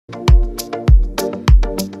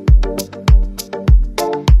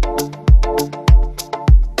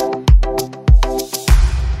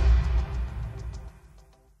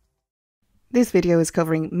This video is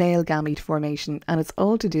covering male gamete formation, and it's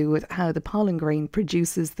all to do with how the pollen grain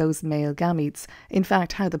produces those male gametes. In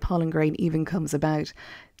fact, how the pollen grain even comes about.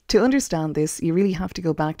 To understand this, you really have to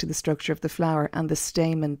go back to the structure of the flower and the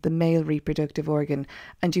stamen, the male reproductive organ,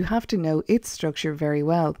 and you have to know its structure very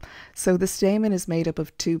well. So the stamen is made up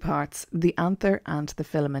of two parts, the anther and the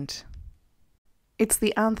filament. It's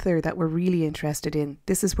the anther that we're really interested in.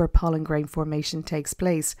 This is where pollen grain formation takes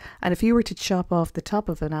place, and if you were to chop off the top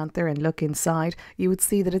of an anther and look inside, you would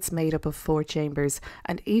see that it's made up of 4 chambers,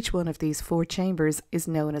 and each one of these 4 chambers is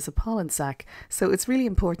known as a pollen sac. So it's really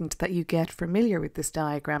important that you get familiar with this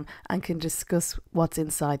diagram and can discuss what's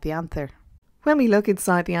inside the anther. When we look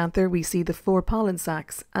inside the anther, we see the 4 pollen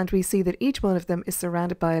sacs, and we see that each one of them is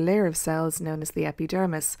surrounded by a layer of cells known as the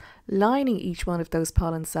epidermis. Lining each one of those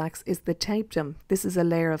pollen sacs is the tapetum. This is a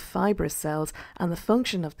layer of fibrous cells, and the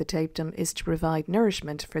function of the tapetum is to provide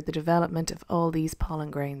nourishment for the development of all these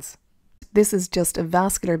pollen grains. This is just a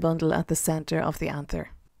vascular bundle at the centre of the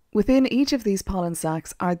anther. Within each of these pollen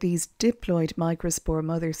sacs are these diploid microspore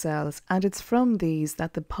mother cells, and it's from these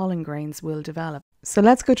that the pollen grains will develop. So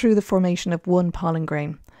let's go through the formation of one pollen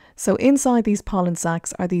grain. So inside these pollen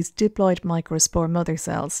sacs are these diploid microspore mother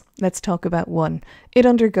cells. Let's talk about one. It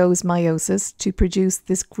undergoes meiosis to produce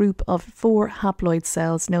this group of 4 haploid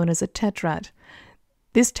cells known as a tetrad.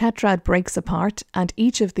 This tetrad breaks apart, and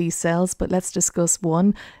each of these cells, but let's discuss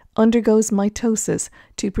one, undergoes mitosis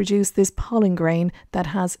to produce this pollen grain that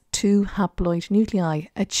has 2 haploid nuclei,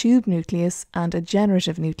 a tube nucleus and a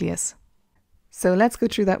generative nucleus. So let's go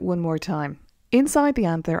through that one more time. Inside the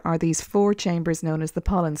anther are these 4 chambers known as the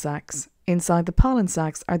pollen sacs. Inside the pollen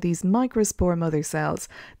sacs are these microspore mother cells.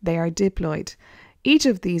 They are diploid. Each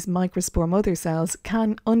of these microspore mother cells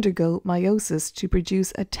can undergo meiosis to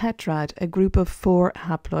produce a tetrad, a group of 4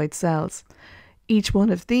 haploid cells. Each one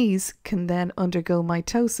of these can then undergo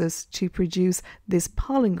mitosis to produce this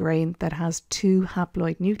pollen grain that has 2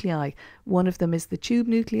 haploid nuclei. One of them is the tube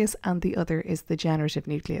nucleus and the other is the generative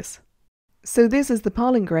nucleus. So this is the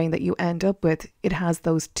pollen grain that you end up with. It has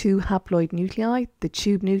those 2 haploid nuclei, the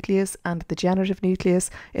tube nucleus and the generative nucleus.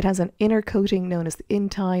 It has an inner coating known as the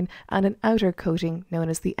intine and an outer coating known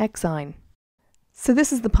as the exine. So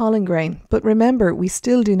this is the pollen grain, but remember, we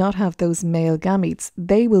still do not have those male gametes.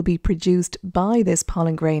 They will be produced by this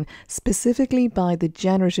pollen grain, specifically by the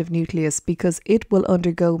generative nucleus, because it will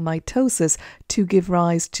undergo mitosis to give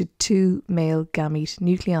rise to 2 male gamete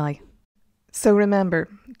nuclei. So remember,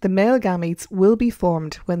 the male gametes will be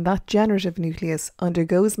formed when that generative nucleus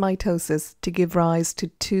undergoes mitosis to give rise to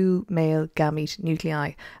 2 male gamete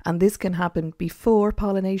nuclei, and this can happen before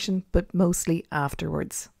pollination, but mostly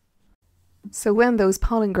afterwards. So when those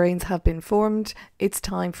pollen grains have been formed, it's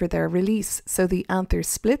time for their release. So the anther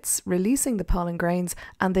splits, releasing the pollen grains,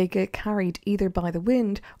 and they get carried either by the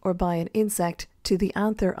wind or by an insect to the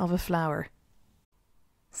anther of a flower.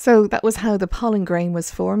 So that was how the pollen grain was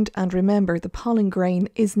formed, and remember, the pollen grain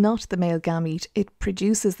is not the male gamete, it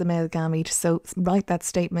produces the male gamete, so write that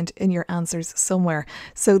statement in your answers somewhere.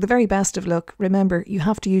 So the very best of luck. Remember, you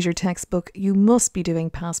have to use your textbook, you must be doing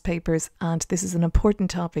past papers, and this is an important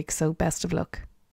topic, so best of luck.